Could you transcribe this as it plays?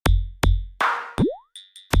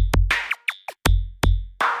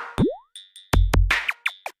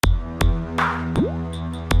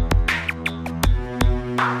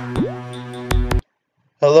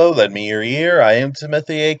Hello, lend me your ear. I am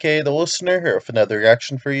Timothy, aka The Listener, here with another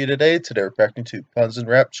reaction for you today. Today we're reacting to Puns and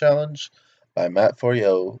Rap Challenge by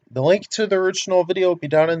Mat4yo. The link to the original video will be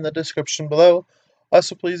down in the description below.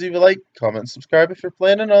 Also, please leave a like, comment, subscribe if you're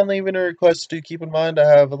planning on leaving a request. Do keep in mind I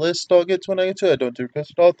have a list I'll get to when I get to it. I don't do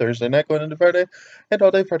requests at all. Thursday night going into Friday, and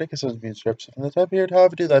all day Friday because I'm being instructions from the time period.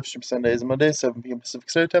 However, I do live stream Sundays and Mondays, 7 p.m. Pacific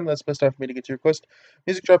Standard Time. That's the best time for me to get your request.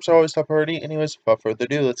 Music drops are always top priority. Anyways, without further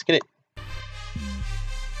ado, let's get it.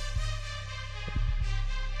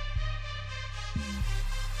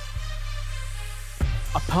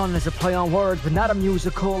 A pun is a play on words, but not a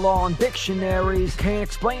musical on dictionaries. Can't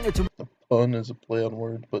explain it to A pun is a play on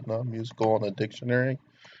words, but not musical on a dictionary.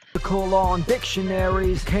 musical on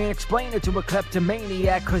dictionaries. Can't explain it to a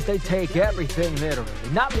kleptomaniac, cause they take everything literally.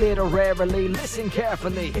 Not literarily, listen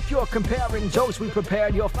carefully. If you're comparing jokes we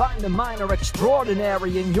prepared, you'll find that mine are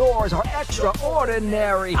extraordinary and yours are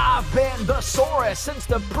extraordinary. I've been the Saurus since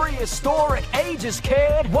the prehistoric ages,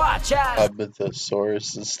 kid. Watch out. I've been the source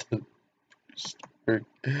since the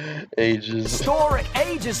ages. Historic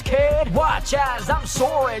ages, kid. Watch as I'm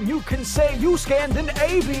soaring. You can say you scanned an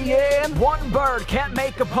avian. One bird can't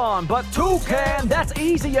make a pun, but two can. That's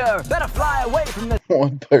easier. Better fly away from the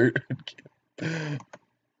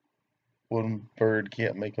One bird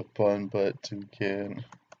can't make a pun, but two can.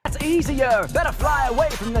 That's easier. Better fly away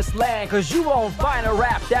from this land, cause you won't find a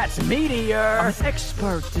rap that's meteor. I'm an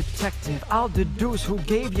expert detective. I'll deduce who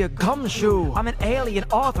gave you gumshoe. I'm an alien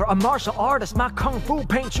author, a martial artist. My kung fu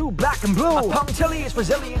paints you black and blue. My punctilious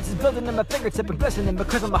resilience is building in my fingertip and glistening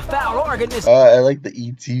because I'm a foul organism. I like the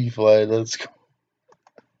E.T. fly. That's cool.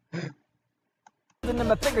 In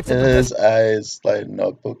my fingertip And his eyes lighting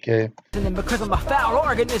up, okay? Because I'm a foul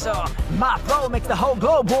organism, my flow makes the whole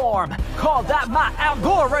globe warm. Call that my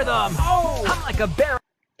algorithm. Oh, I'm like a bear.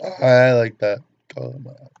 I like that.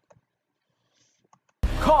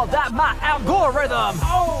 Call that my algorithm.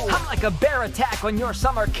 Oh, I'm like a bear attack on your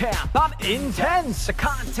summer camp. I'm intense. The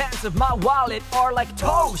contents of my wallet are like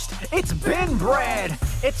toast. It's been bread.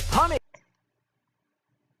 It's punny.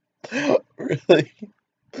 Really?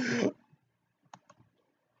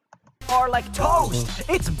 Are like toast.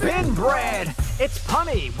 It's been bread. It's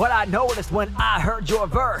punny. What I noticed when I heard your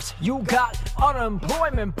verse, you got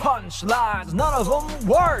unemployment punchlines. None of them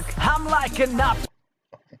work. I'm like an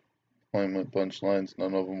Employment punchlines,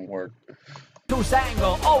 none of them work. obtuse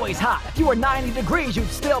angle, always hot. If you were 90 degrees, you'd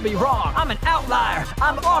still be wrong. I'm an outlier.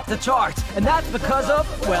 I'm off the charts, and that's because of,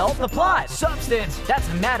 well, the plot. Substance. That's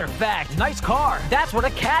a matter of fact. Nice car. That's what a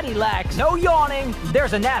caddy lacks. No yawning.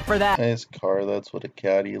 There's a nap for that. Nice car. That's what a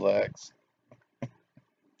caddy lacks.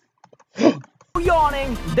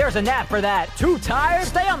 Yawning, there's a nap for that. Too tired?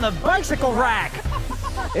 Stay on the bicycle rack.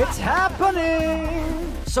 It's happening.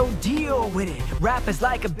 So deal with it. Rap is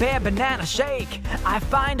like a bad banana shake. I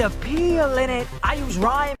find appeal in it. I use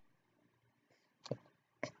rhyme.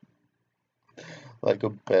 Like a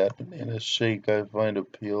bad banana shake, I find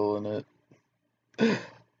appeal in it.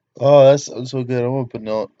 Oh, that sounds so good. I want a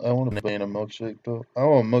banana milkshake though. I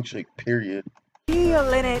want a milkshake, period.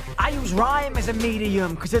 Appeal in it. I use rhyme as a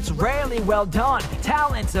medium because it's rarely well done.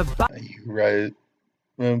 Talent's a You right.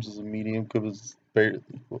 Rhymes is a medium because it's barely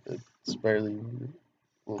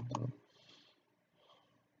well done.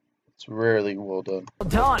 It's rarely well done.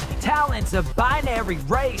 Talent's a binary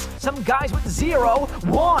race. Some guys with 0,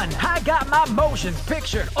 1. I got my motions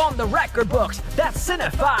pictured on the record books. That's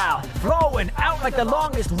cinephile. Flowing out like the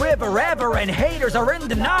longest river ever, and haters are in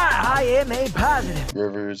denial. I am a positive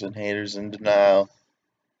Rivers and haters in denial.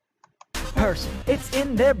 person. It's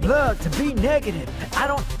in their blood to be negative. I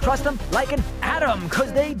don't trust them like an atom,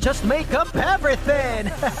 cause they just make up everything.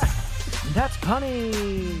 That's punny.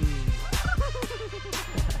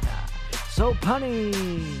 So punny.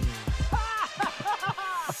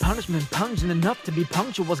 A punishment pungent enough to be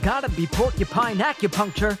punctual's gotta be porcupine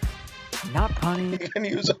acupuncture. Not punny. You can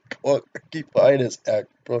use a porcupine as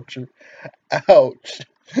acupuncture. Ouch.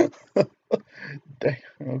 Damn,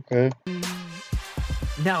 okay.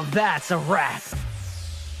 Now that's a rap.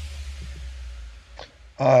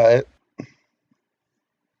 Alright.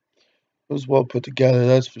 It was well put together,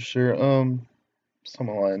 that's for sure. Some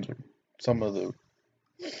of the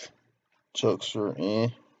jokes are eh.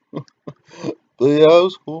 But yeah, it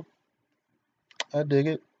was cool. I dig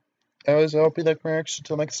it. Anyways, I hope you like my reaction.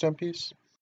 Till next time, peace.